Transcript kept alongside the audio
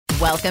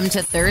Welcome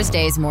to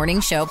Thursday's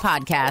Morning Show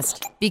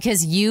podcast,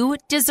 because you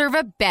deserve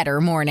a better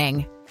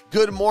morning.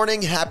 Good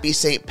morning. Happy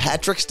St.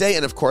 Patrick's Day.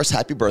 And of course,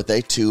 happy birthday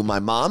to my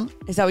mom.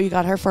 Is that what you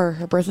got her for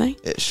her birthday?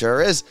 It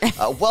sure is.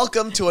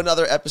 Welcome to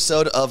another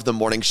episode of the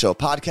Morning Show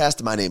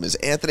podcast. My name is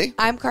Anthony.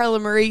 I'm Carla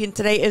Marie, and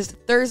today is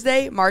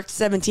Thursday, March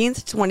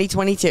 17th,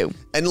 2022.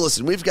 And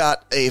listen, we've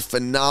got a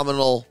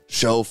phenomenal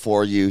show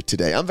for you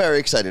today. I'm very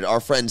excited. Our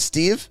friend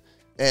Steve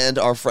and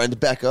our friend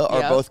Becca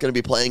are both going to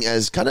be playing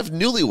as kind of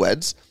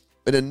newlyweds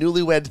in a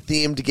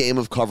newlywed-themed game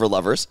of Cover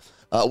Lovers.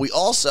 We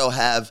also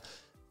have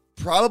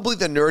probably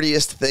the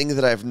nerdiest thing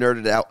that I've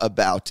nerded out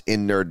about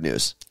in nerd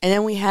news. And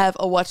then we have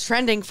a What's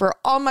Trending for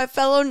all my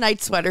fellow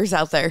night sweaters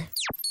out there.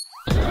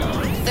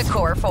 The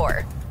Core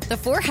Four. The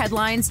four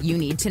headlines you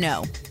need to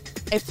know.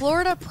 A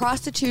Florida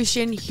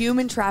prostitution,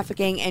 human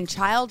trafficking, and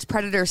child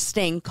predator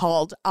sting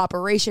called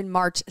Operation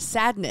March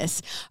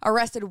Sadness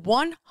arrested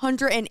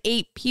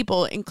 108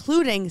 people,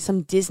 including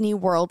some Disney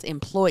World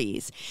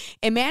employees.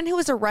 A man who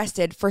was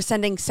arrested for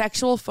sending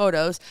sexual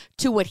photos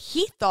to what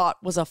he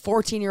thought was a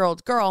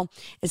 14-year-old girl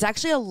is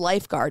actually a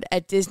lifeguard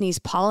at Disney's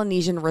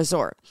Polynesian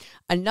Resort.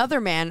 Another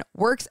man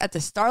works at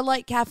the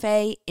Starlight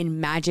Cafe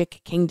in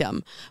Magic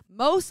Kingdom.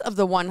 Most of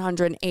the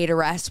 108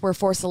 arrests were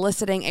for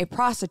soliciting a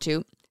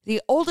prostitute. The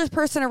oldest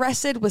person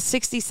arrested was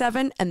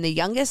 67 and the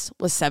youngest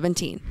was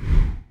 17.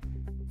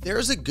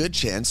 There's a good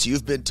chance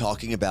you've been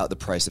talking about the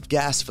price of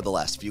gas for the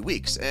last few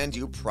weeks, and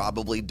you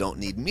probably don't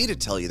need me to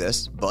tell you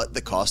this, but the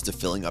cost of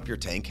filling up your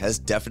tank has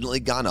definitely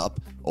gone up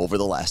over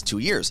the last 2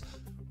 years.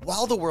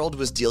 While the world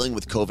was dealing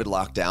with COVID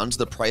lockdowns,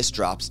 the price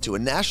dropped to a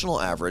national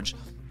average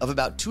of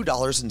about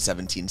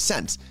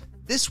 $2.17.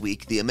 This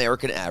week, the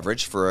American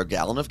average for a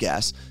gallon of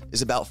gas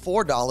is about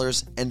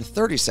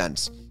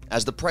 $4.30.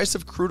 As the price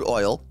of crude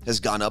oil has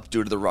gone up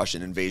due to the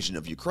Russian invasion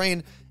of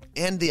Ukraine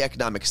and the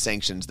economic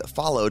sanctions that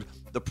followed,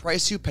 the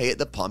price you pay at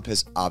the pump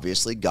has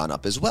obviously gone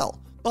up as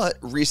well. But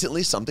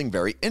recently, something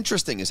very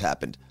interesting has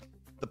happened.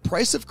 The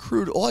price of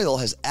crude oil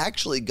has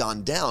actually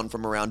gone down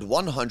from around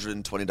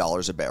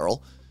 $120 a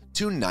barrel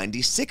to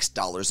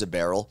 $96 a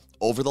barrel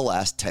over the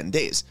last 10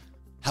 days.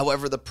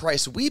 However, the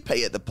price we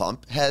pay at the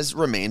pump has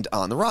remained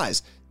on the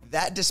rise.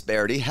 That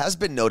disparity has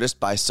been noticed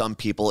by some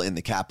people in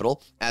the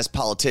Capitol, as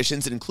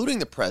politicians, including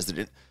the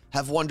president,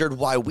 have wondered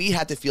why we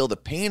had to feel the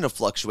pain of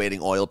fluctuating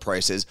oil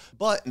prices,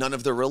 but none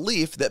of the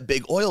relief that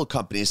big oil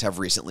companies have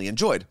recently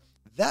enjoyed.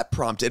 That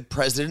prompted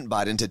President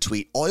Biden to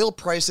tweet, "Oil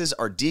prices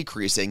are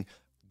decreasing,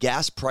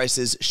 gas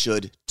prices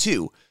should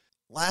too."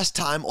 Last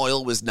time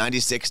oil was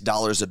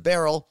 $96 a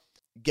barrel,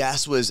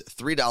 gas was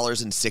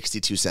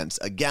 $3.62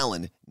 a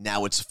gallon.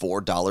 Now it's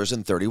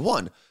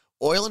 $4.31.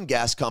 Oil and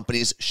gas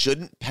companies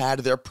shouldn't pad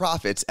their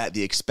profits at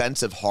the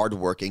expense of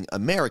hardworking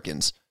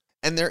Americans.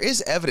 And there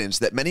is evidence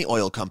that many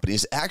oil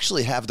companies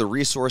actually have the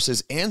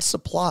resources and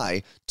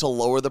supply to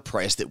lower the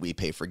price that we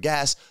pay for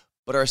gas,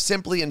 but are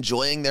simply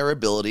enjoying their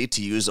ability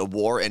to use a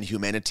war and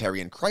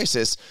humanitarian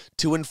crisis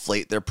to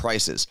inflate their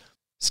prices.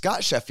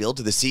 Scott Sheffield,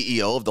 the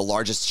CEO of the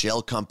largest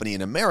shale company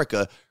in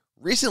America,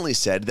 recently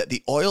said that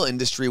the oil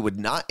industry would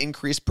not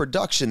increase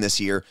production this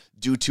year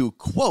due to,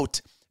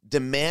 quote,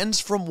 demands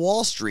from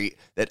Wall Street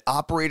that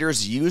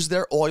operators use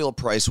their oil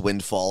price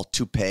windfall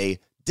to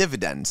pay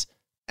dividends,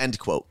 end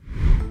quote.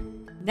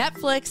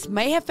 Netflix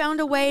may have found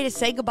a way to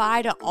say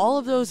goodbye to all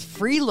of those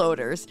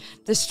freeloaders.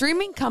 The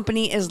streaming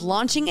company is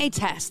launching a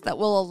test that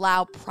will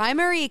allow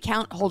primary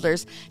account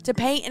holders to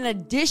pay an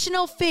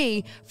additional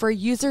fee for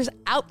users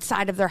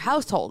outside of their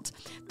households.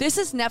 This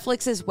is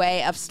Netflix's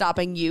way of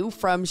stopping you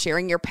from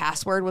sharing your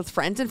password with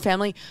friends and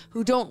family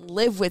who don't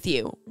live with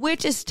you,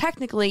 which is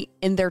technically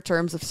in their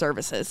terms of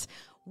services.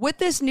 With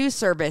this new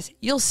service,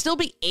 you'll still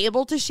be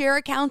able to share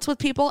accounts with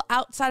people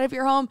outside of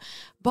your home,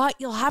 but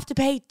you'll have to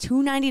pay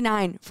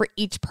 $2.99 for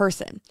each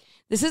person.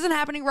 This isn't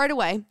happening right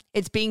away.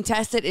 It's being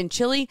tested in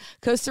Chile,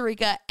 Costa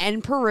Rica,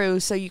 and Peru,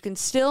 so you can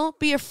still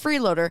be a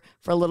freeloader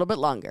for a little bit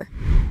longer.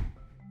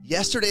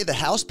 Yesterday, the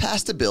House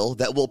passed a bill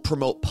that will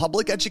promote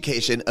public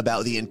education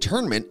about the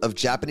internment of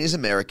Japanese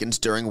Americans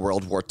during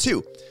World War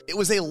II. It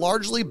was a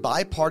largely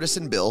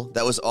bipartisan bill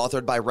that was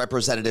authored by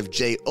Representative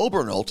Jay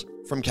Obernolt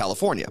from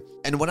California.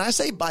 And when I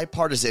say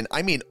bipartisan,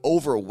 I mean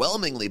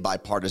overwhelmingly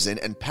bipartisan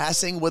and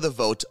passing with a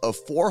vote of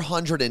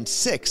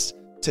 406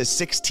 to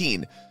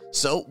 16.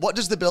 So what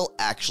does the bill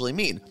actually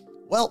mean?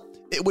 Well,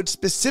 it would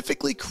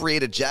specifically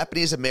create a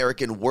Japanese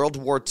American World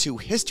War II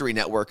history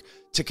network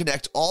to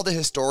connect all the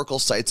historical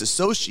sites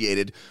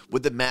associated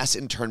with the mass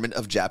internment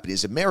of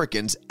Japanese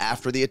Americans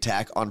after the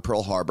attack on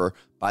Pearl Harbor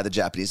by the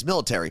Japanese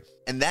military.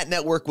 And that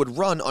network would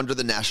run under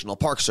the National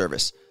Park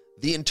Service.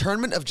 The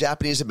internment of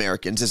Japanese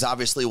Americans is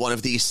obviously one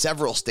of the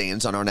several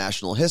stains on our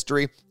national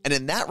history, and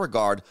in that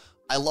regard,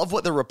 I love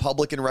what the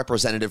Republican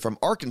representative from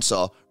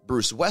Arkansas,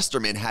 Bruce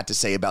Westerman, had to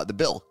say about the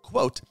bill.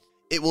 Quote,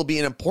 "It will be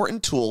an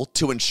important tool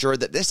to ensure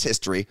that this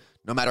history,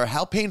 no matter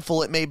how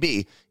painful it may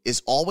be,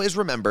 is always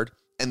remembered,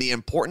 and the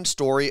important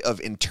story of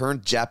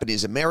interned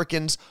Japanese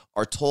Americans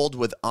are told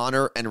with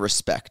honor and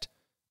respect."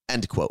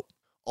 End quote.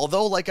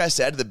 Although, like I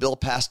said, the bill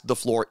passed the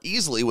floor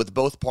easily with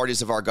both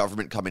parties of our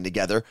government coming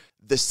together,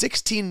 the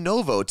 16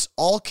 no votes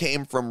all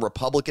came from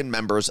Republican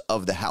members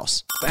of the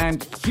House.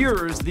 And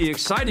here's the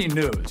exciting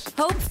news.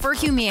 Hope for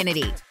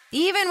humanity.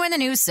 Even when the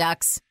news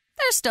sucks,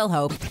 there's still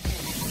hope.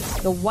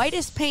 The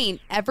whitest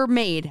paint ever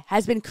made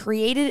has been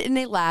created in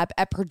a lab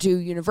at Purdue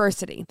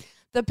University.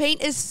 The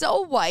paint is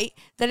so white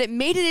that it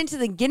made it into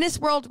the Guinness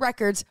World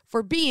Records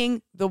for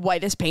being the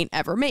whitest paint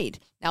ever made.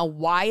 Now,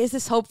 why is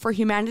this hope for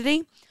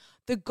humanity?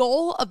 The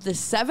goal of the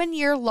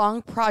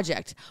 7-year-long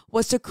project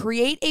was to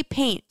create a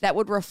paint that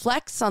would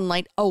reflect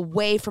sunlight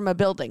away from a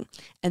building,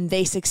 and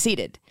they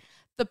succeeded.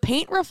 The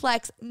paint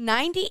reflects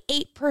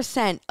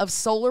 98% of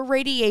solar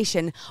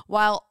radiation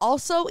while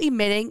also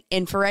emitting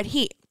infrared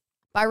heat.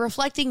 By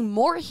reflecting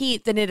more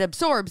heat than it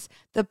absorbs,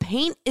 the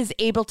paint is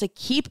able to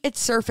keep its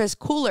surface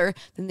cooler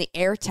than the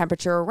air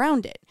temperature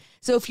around it.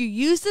 So if you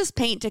use this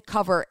paint to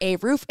cover a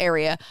roof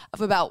area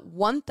of about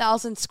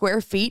 1,000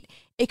 square feet,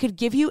 it could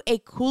give you a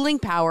cooling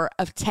power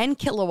of 10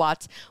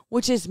 kilowatts,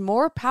 which is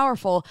more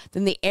powerful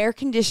than the air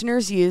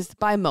conditioners used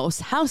by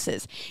most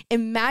houses.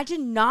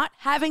 Imagine not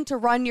having to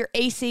run your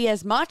AC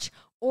as much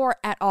or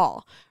at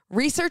all.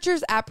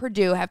 Researchers at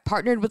Purdue have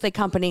partnered with a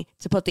company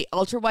to put the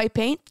ultra-white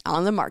paint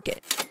on the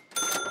market.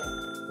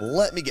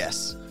 Let me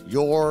guess,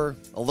 you're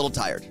a little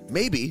tired.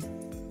 Maybe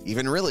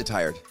even really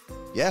tired.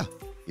 Yeah,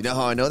 you know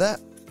how I know that?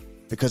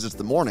 Because it's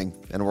the morning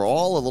and we're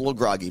all a little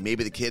groggy.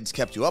 Maybe the kids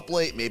kept you up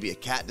late. Maybe a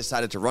cat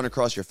decided to run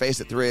across your face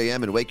at 3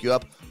 a.m. and wake you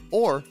up.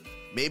 Or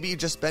maybe you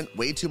just spent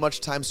way too much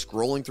time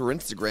scrolling through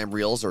Instagram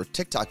Reels or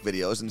TikTok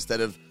videos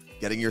instead of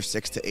getting your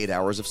 6 to 8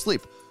 hours of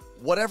sleep.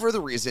 Whatever the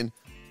reason,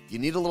 you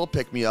need a little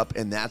pick-me-up,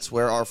 and that's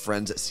where our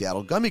friends at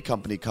Seattle Gummy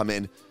Company come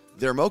in.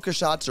 Their mocha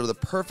shots are the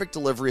perfect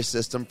delivery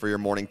system for your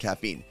morning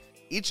caffeine.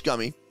 Each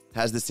gummy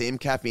has the same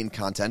caffeine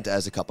content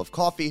as a cup of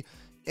coffee,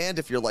 and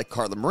if you're like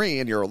Carla Marie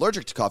and you're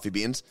allergic to coffee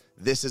beans,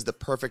 this is the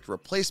perfect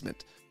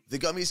replacement. The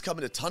gummies come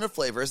in a ton of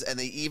flavors, and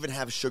they even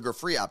have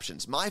sugar-free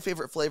options. My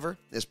favorite flavor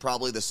is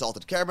probably the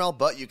salted caramel,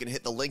 but you can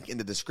hit the link in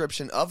the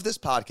description of this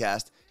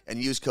podcast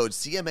and use code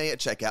CMA at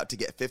checkout to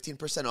get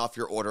 15% off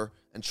your order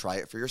and try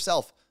it for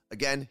yourself.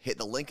 Again, hit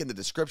the link in the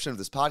description of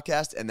this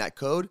podcast, and that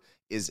code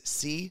is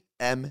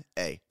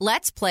CMA.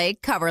 Let's play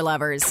Cover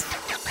Lovers.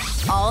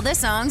 All the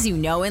songs you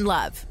know and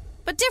love,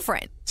 but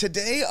different.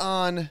 Today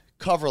on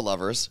Cover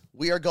Lovers,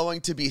 we are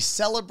going to be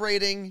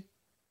celebrating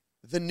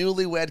the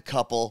newlywed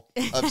couple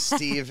of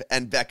Steve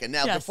and Becca.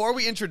 Now, Yes. Before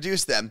we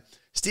introduce them,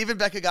 Steve and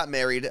Becca got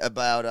married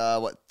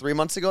about, 3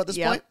 months ago at this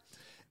point?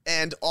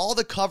 And all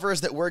the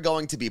covers that we're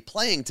going to be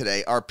playing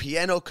today are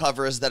piano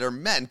covers that are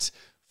meant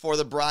for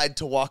the bride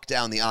to walk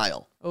down the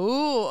aisle.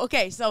 Ooh,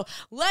 okay, so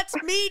let's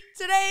meet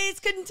today's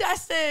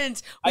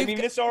contestants.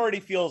 This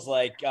already feels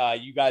like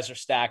you guys are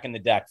stacking the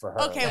deck for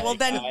her. Okay, well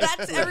then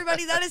that's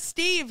everybody. That is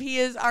Steve. He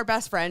is our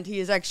best friend. He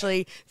is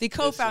actually the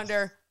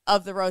co-founder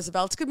of the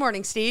Roosevelts. Good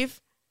morning,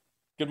 Steve.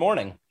 Good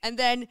morning. And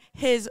then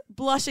his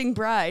blushing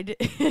bride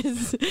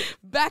is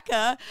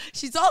Becca.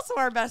 She's also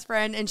our best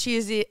friend, and she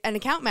is an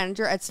account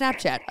manager at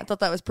Snapchat. I thought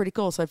that was pretty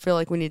cool, so I feel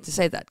like we need to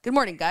say that. Good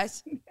morning,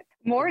 guys.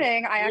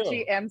 Morning. I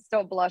actually am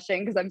still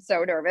blushing because I'm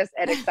so nervous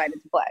and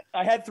excited to play.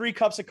 I had 3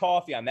 cups of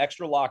coffee. I'm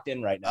extra locked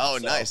in right now. Oh,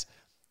 nice.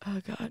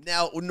 Oh, God.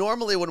 Now,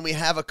 normally when we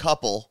have a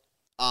couple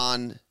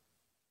on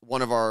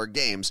one of our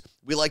games,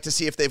 we like to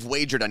see if they've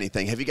wagered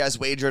anything. Have you guys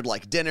wagered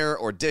like dinner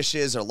or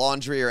dishes or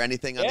laundry or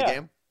anything on the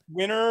game?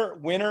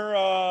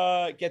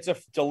 Winner gets a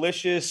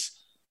delicious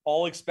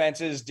all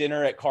expenses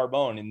dinner at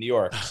Carbone in New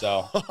York.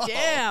 So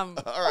Damn.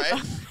 All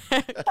right.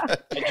 I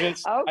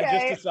just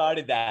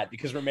decided that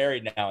because we're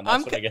married now, and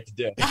that's what I get to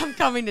do. I'm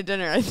coming to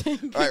dinner, I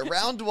think. All right,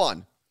 round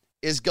 1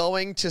 is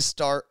going to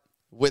start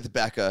with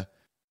Becca.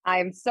 I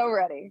am so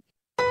ready.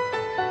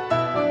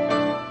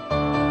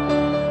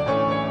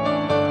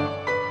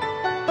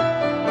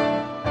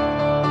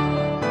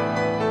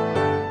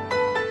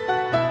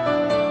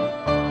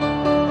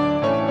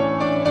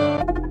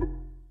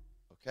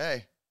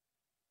 Okay.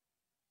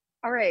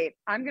 All right.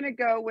 I'm going to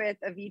go with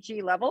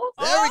Avicii Levels.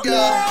 There we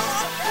go.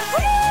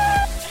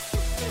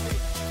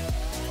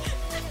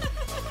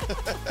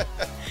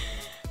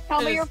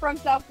 Tell me you're from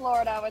South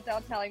Florida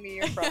without telling me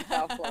you're from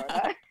South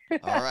Florida.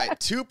 All right,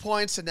 2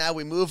 points, and now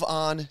we move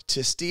on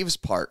to Steve's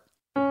part.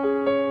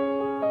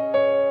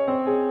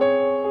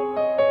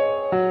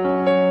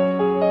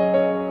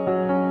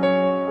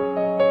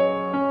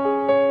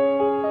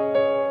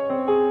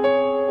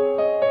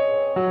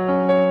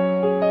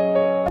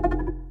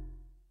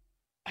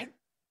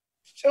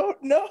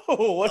 Don't know.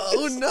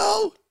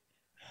 No.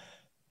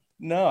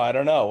 No, I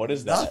don't know. What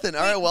is that? Nothing.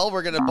 All right, well,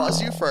 we're going to buzz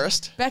you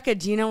first. Becca,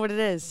 do you know what it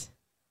is?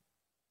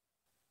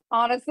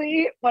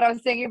 Honestly, what I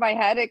was thinking in my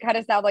head, it kind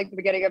of sounded like the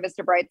beginning of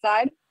Mr.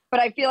 Brightside, but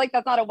I feel like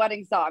that's not a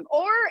wedding song.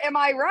 Or am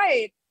I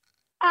right?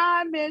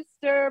 I'm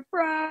Mr.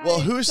 Brightside.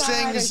 Well, who I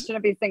sings?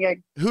 shouldn't be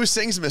singing. Who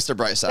sings Mr. The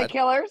Brightside?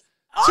 Killers.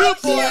 2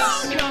 points.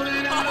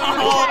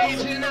 Oh,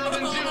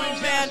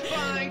 man.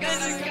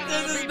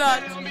 This is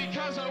nuts.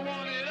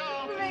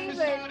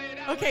 Amazing.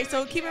 Okay,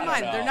 so keep in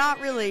mind, they're not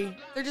really,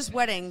 they're just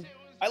wedding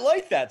I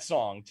like that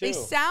song, too. They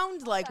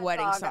sound like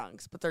wedding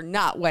songs, but they're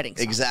not wedding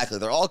songs. Exactly.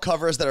 They're all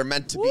covers that are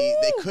meant to be,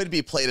 they could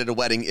be played at a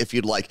wedding if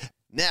you'd like.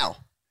 Now,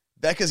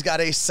 Becca's got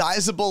a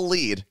sizable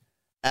lead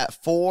at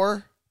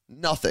 4-0.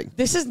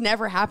 This has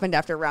never happened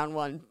after round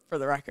 1, for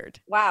the record.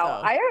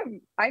 Wow. So.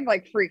 I'm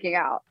like freaking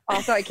out.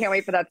 Also, I can't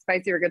wait for that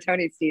spicy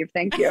rigatoni, Steve.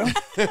 Thank you.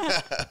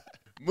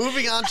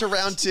 Moving on to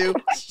round 2.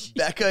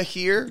 Becca,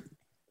 here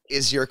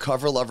is your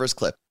Cover Lovers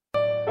clip.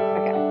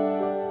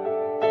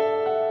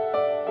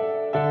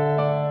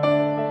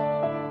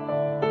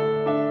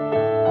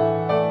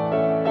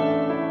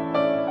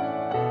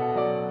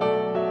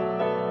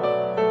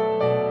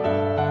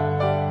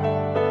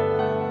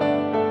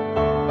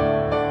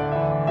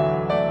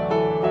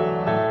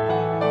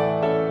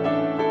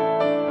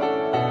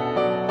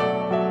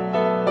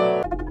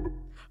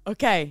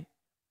 Okay.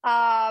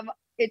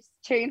 It's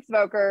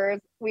Chainsmokers.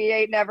 We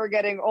Ain't Never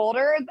Getting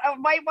Older.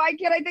 Why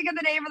can't I think of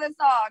the name of the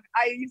song?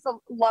 I used to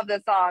love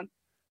this song.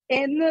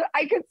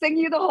 I could sing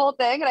you the whole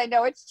thing, and I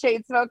know it's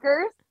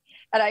Chainsmokers,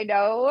 and I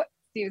know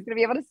Steve's gonna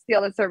be able to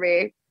steal this from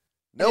me.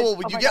 No,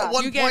 well, you get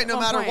one point no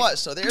matter what.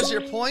 So there's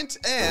your point,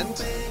 and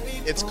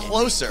it's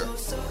Closer.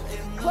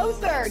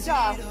 Closer,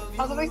 duh.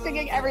 I was only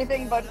singing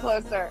everything but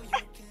Closer.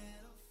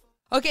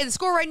 Okay, the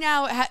score right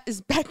now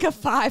is Becca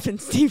 5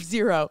 and Steve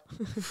 0.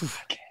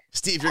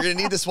 Steve, you're going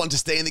to need this one to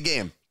stay in the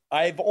game.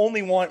 I've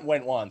only went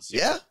once.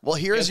 Yeah? Well,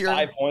 here's your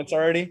 5 points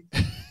already.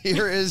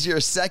 Here is your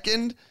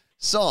second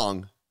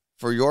song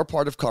for your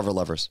part of Cover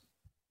Lovers.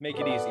 Make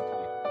it easy,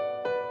 please.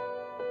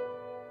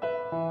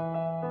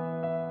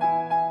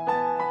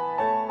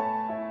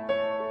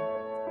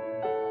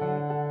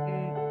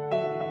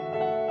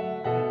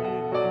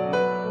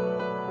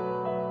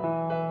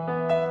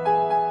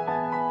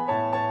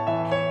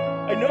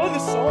 I know the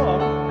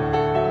song.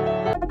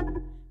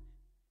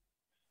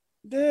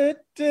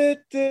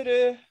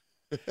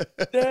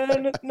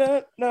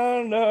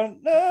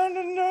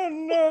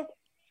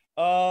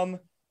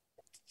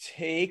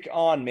 Take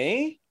On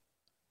Me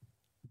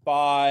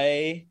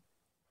by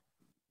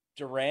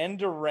Duran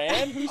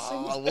Duran. Who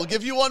sings we'll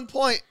give you 1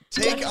 point.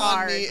 Take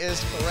On Me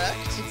is correct.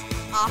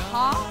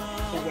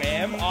 Aha.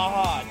 Wham.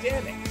 Aha.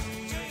 Damn it.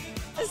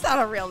 That's not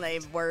a real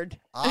name word.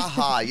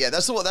 Aha. Yeah,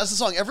 that's the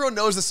song. Everyone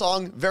knows the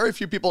song. Very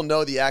few people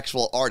know the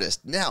actual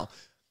artist. Now,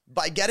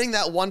 by getting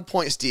that 1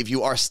 point, Steve,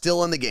 you are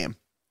still in the game.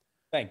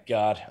 Thank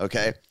God.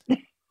 Okay.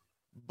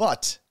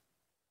 But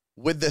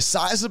with the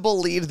sizable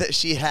lead that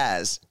she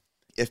has,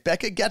 if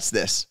Becca gets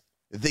this,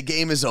 the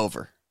game is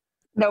over.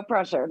 No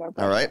pressure. No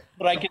pressure. All right.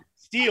 But I can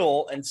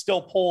steal and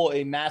still pull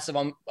a massive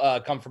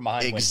come from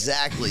behind.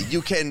 Exactly.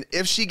 You can,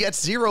 if she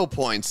gets 0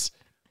 points,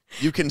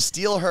 you can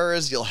steal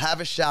hers. You'll have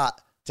a shot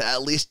to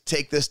at least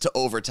take this to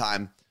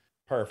overtime.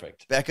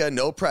 Perfect. Becca,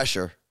 no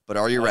pressure, but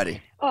are you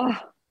ready? Oh,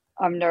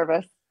 I'm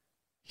nervous.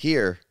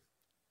 Here,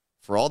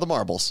 for all the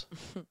marbles,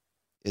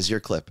 is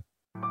your clip.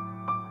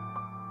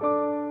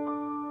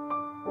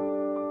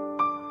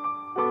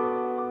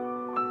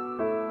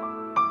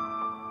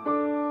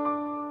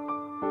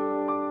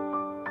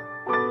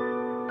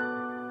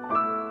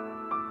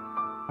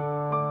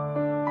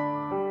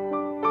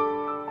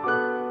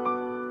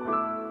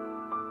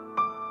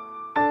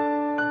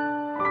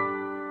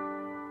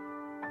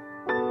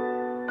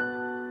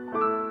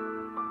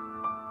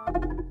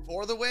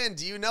 For the win,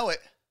 do you know it?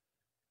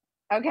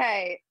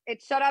 Okay,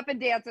 it's Shut Up and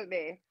Dance With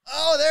Me.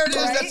 Oh, there it is.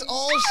 Right? That's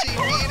all she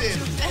needed.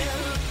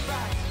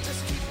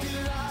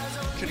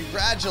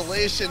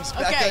 Congratulations,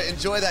 Becca. Okay.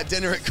 Enjoy that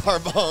dinner at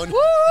Carbone.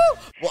 Woo!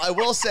 Well, I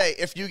will say,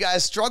 if you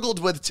guys struggled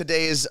with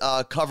today's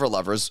Cover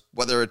Lovers,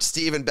 whether it's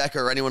Steve and Becca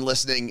or anyone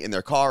listening in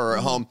their car or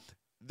at home,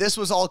 this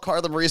was all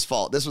Carla Marie's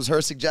fault. This was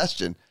her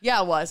suggestion.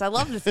 Yeah, it was. I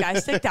love this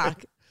guy's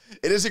TikTok.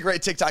 It is a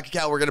great TikTok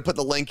account. We're going to put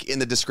the link in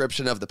the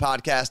description of the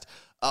podcast.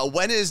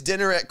 When is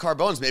dinner at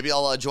Carbone's? Maybe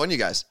I'll join you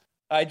guys.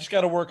 I just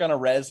got to work on a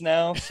res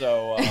now,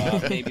 so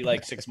maybe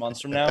like 6 months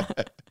from now.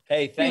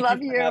 Hey, thank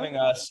you for having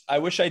us. I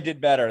wish I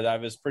did better. That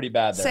was pretty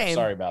bad there. Same.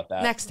 Sorry about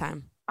that. Next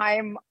time.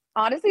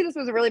 Honestly, this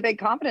was a really big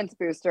confidence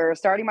booster,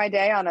 starting my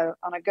day on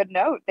a good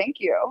note.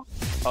 Thank you.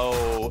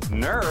 Oh,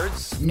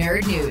 nerds.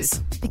 Nerd news,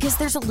 because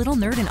there's a little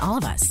nerd in all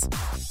of us.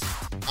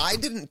 I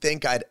didn't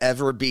think I'd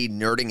ever be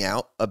nerding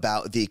out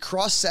about the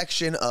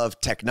cross-section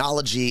of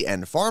technology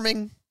and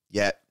farming,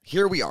 yet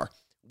here we are.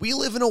 We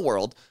live in a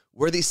world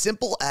where the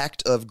simple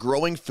act of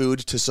growing food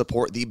to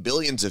support the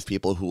billions of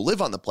people who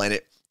live on the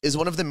planet is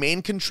one of the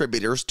main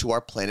contributors to our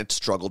planet's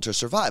struggle to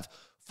survive.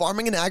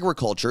 Farming and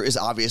agriculture is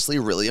obviously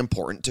really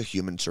important to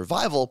human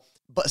survival,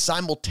 but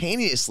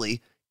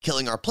simultaneously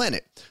killing our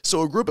planet.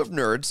 So a group of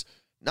nerds,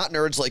 not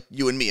nerds like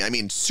you and me, I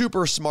mean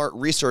super smart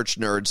research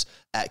nerds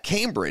at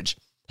Cambridge,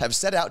 have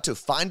set out to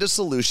find a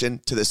solution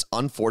to this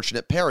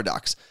unfortunate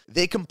paradox.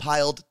 They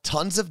compiled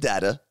tons of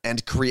data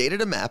and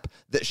created a map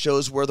that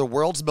shows where the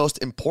world's most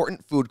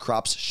important food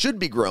crops should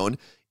be grown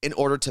in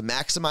order to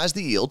maximize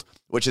the yield,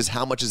 which is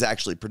how much is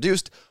actually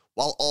produced,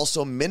 while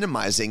also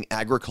minimizing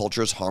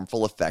agriculture's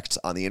harmful effects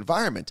on the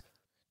environment.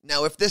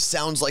 Now, if this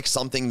sounds like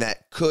something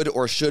that could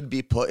or should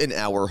be put in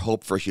our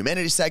Hope for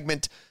Humanity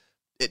segment,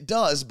 It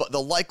does, but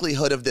the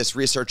likelihood of this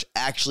research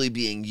actually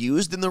being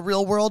used in the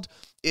real world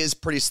is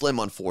pretty slim,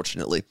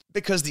 unfortunately,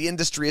 because the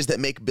industries that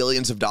make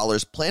billions of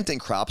dollars planting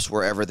crops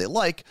wherever they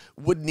like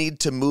would need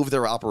to move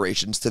their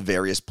operations to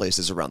various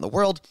places around the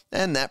world,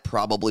 and that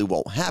probably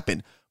won't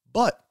happen.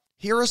 But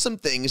here are some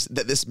things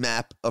that this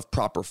map of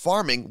proper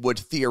farming would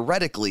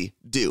theoretically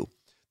do.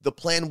 The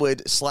plan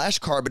would slash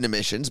carbon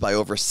emissions by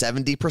over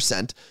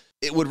 70%.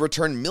 It would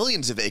return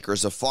millions of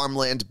acres of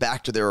farmland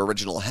back to their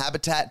original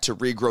habitat to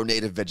regrow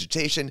native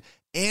vegetation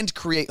and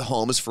create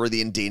homes for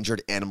the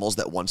endangered animals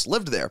that once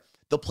lived there.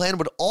 The plan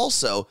would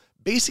also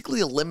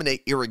basically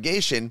eliminate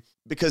irrigation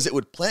because it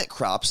would plant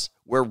crops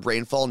where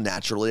rainfall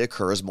naturally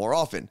occurs more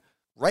often.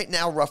 Right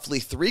now, roughly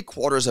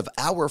 3/4 of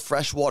our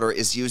fresh water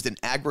is used in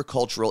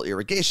agricultural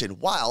irrigation,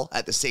 while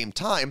at the same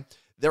time,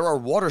 there are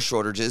water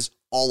shortages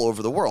all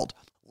over the world.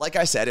 Like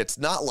I said, it's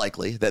not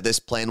likely that this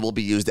plan will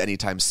be used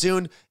anytime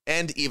soon,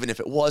 and even if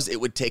it was,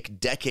 it would take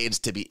decades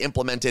to be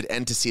implemented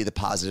and to see the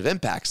positive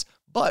impacts.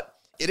 But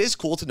it is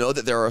cool to know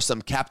that there are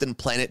some Captain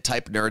Planet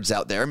type nerds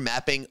out there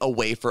mapping a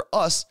way for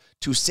us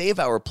to save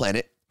our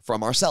planet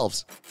from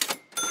ourselves.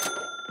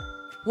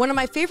 One of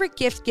my favorite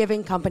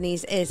gift-giving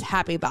companies is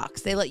Happy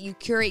Box. They let you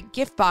curate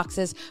gift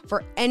boxes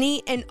for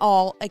any and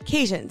all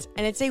occasions,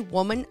 and it's a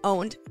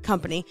woman-owned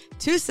company.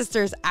 Two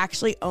sisters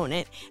actually own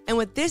it, and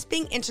with this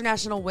being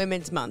International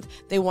Women's Month,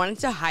 they wanted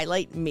to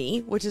highlight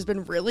me, which has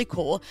been really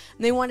cool,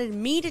 and they wanted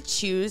me to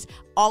choose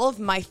all of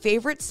my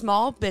favorite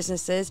small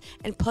businesses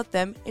and put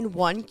them in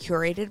one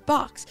curated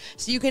box.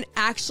 So you can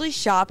actually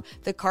shop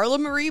the Carla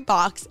Marie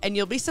box, and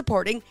you'll be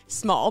supporting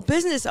small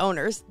business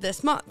owners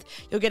this month.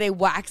 You'll get a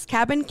wax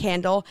cabin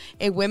candle,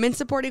 a women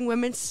supporting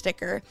women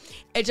sticker,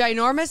 a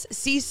ginormous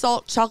sea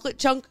salt chocolate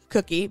chunk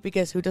cookie,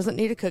 because who doesn't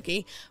need a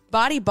cookie,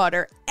 body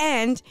butter,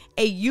 and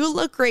a You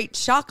Look Great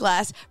shot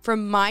glass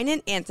from mine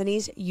and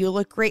Anthony's You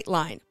Look Great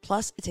line.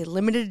 Plus, it's a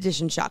limited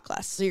edition shot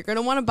glass, so you're going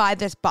to want to buy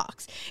this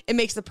box. It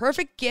makes the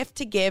perfect gift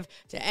to give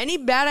to any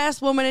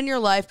badass woman in your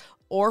life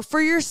or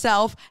for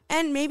yourself,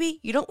 and maybe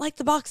you don't like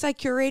the box I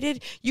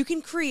curated, you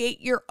can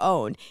create your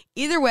own.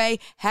 Either way,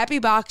 Happy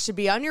Box should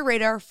be on your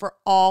radar for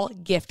all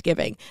gift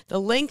giving. The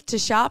link to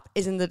shop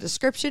is in the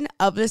description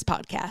of this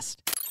podcast.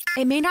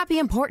 It may not be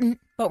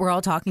important, but we're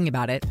all talking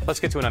about it. Let's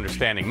get to an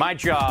understanding. My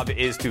job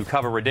is to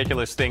cover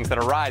ridiculous things that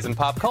arise in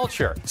pop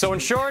culture. So in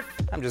short,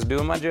 I'm just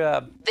doing my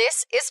job.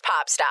 This is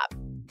Pop Stop.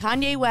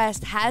 Kanye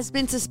West has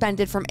been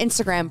suspended from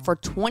Instagram for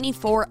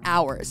 24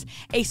 hours.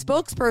 A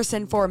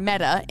spokesperson for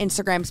Meta,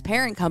 Instagram's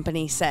parent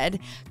company, said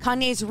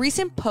Kanye's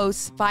recent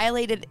posts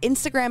violated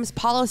Instagram's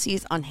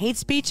policies on hate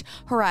speech,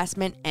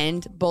 harassment,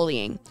 and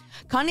bullying.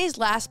 Kanye's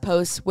last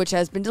post, which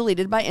has been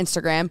deleted by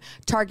Instagram,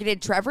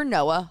 targeted Trevor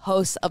Noah,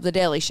 host of The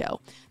Daily Show.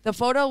 The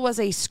photo was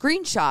a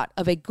screenshot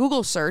of a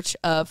Google search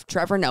of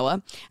Trevor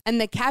Noah, and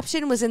the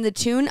caption was in the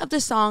tune of the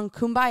song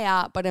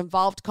Kumbaya, but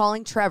involved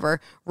calling Trevor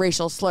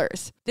racial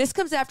slurs. This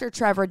comes after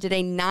Trevor did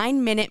a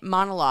 9-minute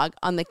monologue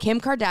on the Kim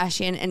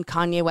Kardashian and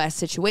Kanye West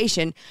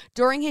situation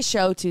during his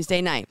show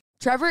Tuesday night.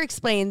 Trevor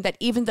explained that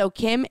even though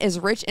Kim is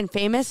rich and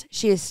famous,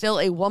 she is still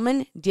a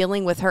woman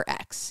dealing with her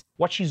ex.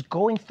 What she's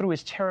going through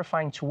is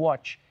terrifying to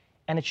watch,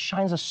 and it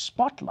shines a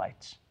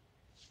spotlight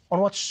on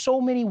what so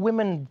many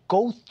women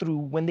go through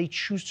when they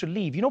choose to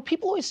leave. You know,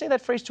 people always say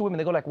that phrase to women.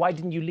 They go like, why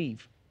didn't you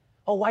leave?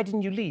 Oh, why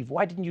didn't you leave?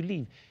 Why didn't you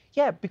leave?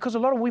 Yeah, because a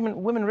lot of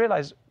women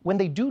realize when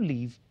they do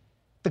leave,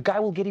 the guy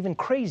will get even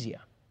crazier.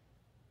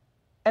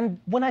 And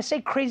when I say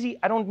crazy,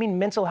 I don't mean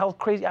mental health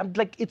crazy. I'm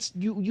like, it's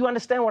you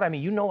understand what I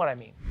mean. You know what I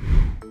mean.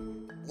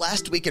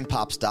 Last week in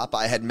Pop Stop,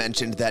 I had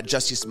mentioned that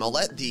Jussie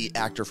Smollett, the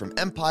actor from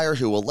Empire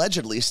who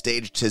allegedly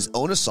staged his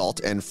own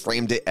assault and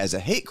framed it as a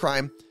hate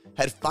crime,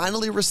 had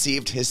finally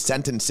received his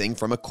sentencing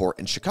from a court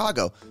in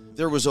Chicago.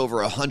 There was over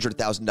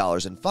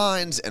 $100,000 in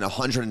fines and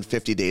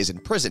 150 days in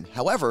prison.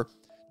 However,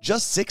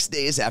 just 6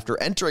 days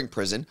after entering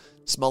prison,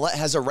 Smollett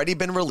has already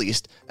been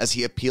released as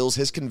he appeals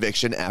his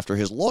conviction after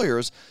his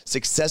lawyers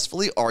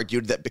successfully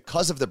argued that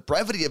because of the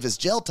brevity of his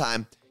jail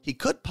time, he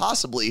could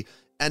possibly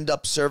end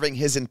up serving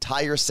his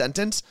entire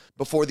sentence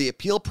before the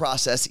appeal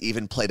process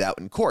even played out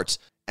in courts.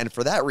 And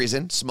for that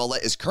reason,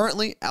 Smollett is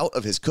currently out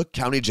of his Cook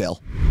County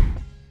jail.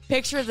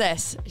 Picture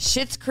this,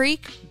 Schitt's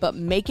Creek, but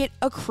make it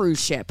a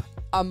cruise ship.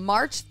 On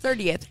March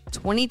 30th,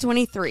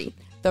 2023,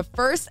 the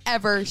first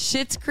ever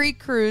Schitt's Creek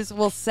cruise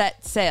will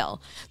set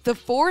sail. The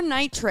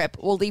 4-night trip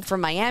will leave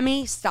from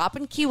Miami, stop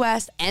in Key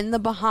West, and the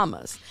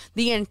Bahamas.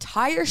 The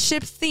entire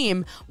ship's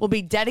theme will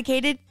be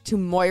dedicated to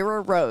Moira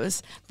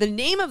Rose. The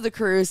name of the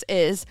cruise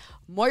is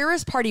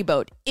Moira's Party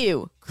Boat,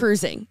 Ew,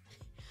 Cruising.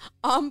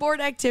 Onboard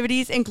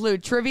activities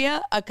include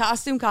trivia, a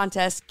costume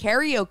contest,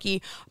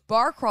 karaoke,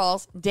 bar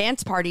crawls,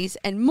 dance parties,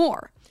 and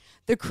more.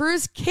 The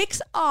cruise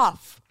kicks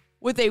off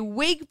with a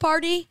wig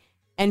party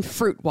and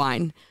fruit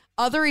wine.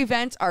 Other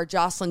events are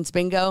Jocelyn's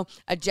Bingo,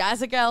 a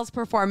Jazz-a-Gals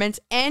performance,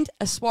 and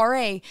a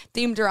soiree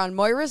themed around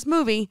Moira's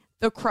movie,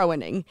 The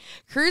Crowaning.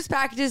 Cruise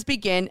packages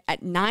begin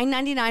at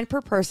 $9.99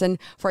 per person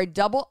for a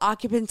double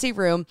occupancy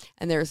room,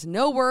 and there's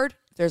no word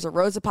if there's a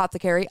Rose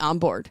Apothecary on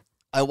board.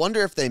 I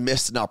wonder if they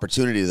missed an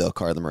opportunity, though,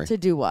 Carla Marie. To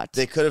do what?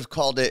 They could have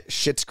called it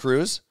Shit's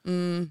Cruise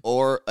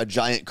or a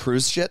giant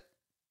cruise shit.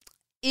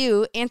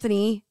 Ew,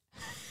 Anthony.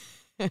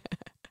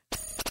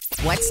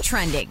 What's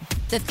trending?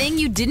 The thing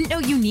you didn't know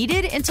you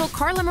needed until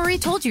Carla Marie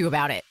told you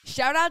about it.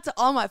 Shout out to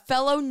all my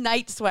fellow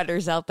night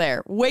sweaters out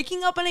there.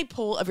 Waking up in a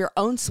pool of your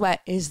own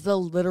sweat is the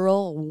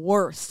literal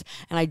worst.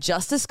 And I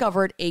just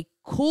discovered a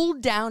cool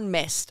down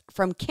mist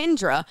from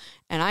Kindra,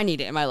 and I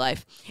need it in my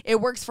life.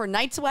 It works for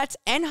night sweats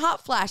and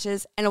hot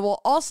flashes, and it will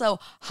also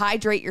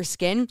hydrate your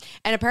skin.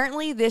 And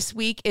apparently this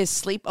week is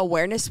Sleep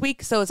Awareness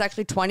Week, so it's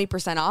actually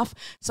 20% off.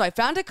 So I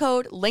found a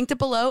code, linked it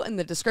below in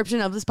the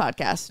description of this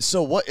podcast.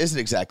 So what is it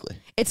exactly?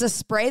 It's a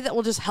spray that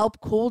will just help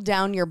cool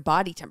down your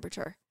body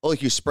temperature. Oh,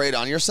 like you spray it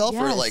on yourself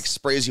or Yes. like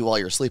sprays you while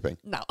you're sleeping?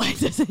 No, it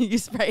doesn't. You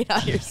spray it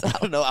on yourself. I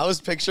don't know. I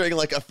was picturing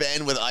like a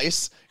fan with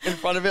ice in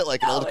front of it,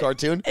 like an old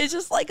cartoon. It's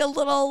just like a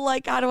little,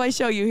 like, how do I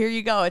show you? Here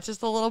you go. It's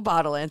just a little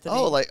bottle, Anthony.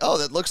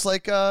 That looks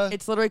like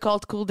It's literally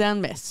called Cool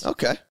Down Mist.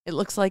 okay. It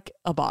looks like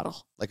a bottle.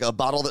 Like a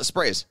bottle that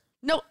sprays.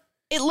 No,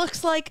 it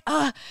looks like,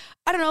 I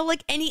don't know,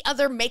 like any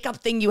other makeup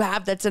thing you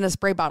have that's in a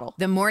spray bottle.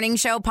 The Morning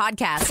Show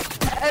Podcast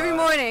Every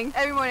morning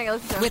I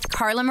listen to it. with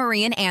Carla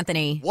Marie and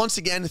Anthony. Once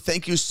again,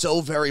 thank you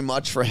so very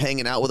much for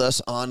hanging out with us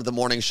on the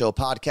Morning Show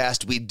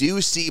Podcast. We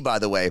do see, by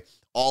the way,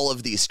 all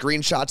of the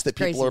screenshots that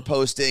people Crazy. are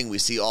posting. We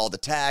see all the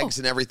tags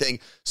and everything.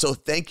 So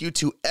thank you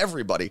to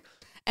everybody.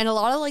 And a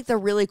lot of like the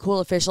really cool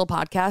official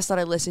podcasts that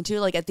I listen to,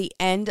 like at the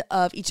end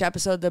of each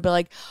episode, they'll be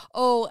like,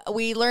 oh,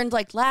 we learned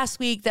like last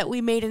week that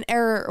we made an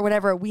error or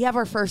whatever. We have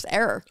our first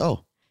error.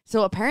 Oh,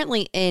 So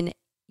apparently in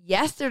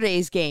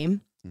yesterday's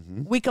game,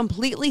 we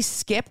completely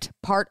skipped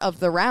part of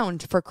the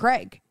round for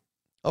Craig.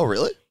 oh,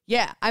 really?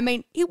 Yeah, I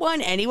mean, he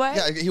won anyway.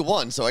 Yeah, he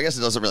won, so I guess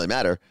it doesn't really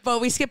matter.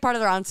 But we skipped part of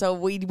the round, so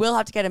we will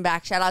have to get him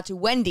back. Shout out to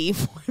Wendy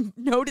for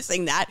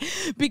noticing that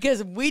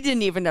because we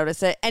didn't even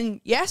notice it. And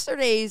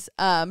yesterday's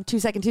 2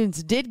 Second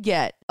Tunes did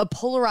get a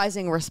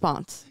polarizing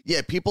response.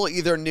 Yeah, people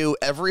either knew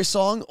every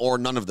song or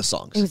none of the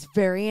songs. It was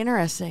very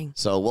interesting.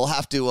 So we'll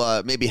have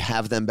to maybe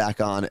have them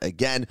back on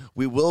again.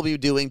 We will be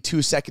doing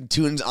 2 Second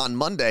Tunes on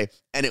Monday,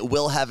 and it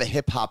will have a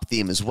hip-hop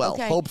theme as well.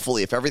 Okay.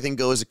 Hopefully, if everything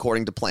goes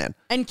according to plan.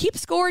 And keep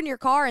score in your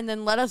car and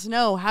then let us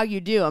know how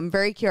you do. I'm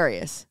very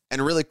curious.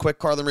 And really quick,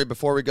 Carla Marie,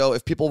 before we go,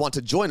 if people want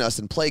to join us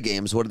and play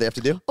games, what do they have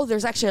to do? Oh,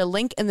 there's actually a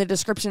link in the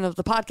description of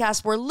the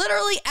podcast where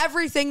literally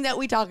everything that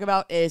we talk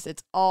about is.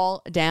 It's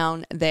all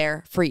down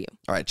there for you.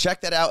 All right,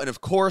 check that out. And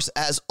of course,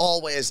 as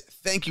always,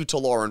 thank you to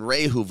Lauren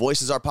Ray, who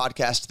voices our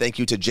podcast. Thank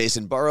you to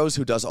Jason Burrows,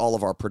 who does all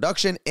of our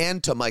production,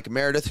 and to Mike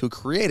Meredith, who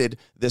created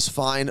this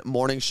fine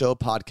Morning Show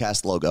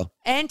podcast logo.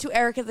 And to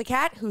Erica the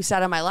cat, who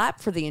sat on my lap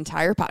for the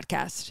entire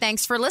podcast.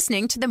 Thanks for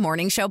listening to the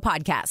Morning Show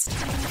Podcast.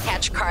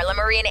 Catch Carla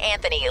Marie and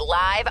Anthony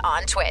live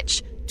on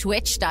Twitch.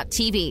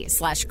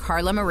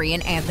 Twitch.tv/Carla Marie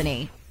and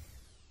Anthony.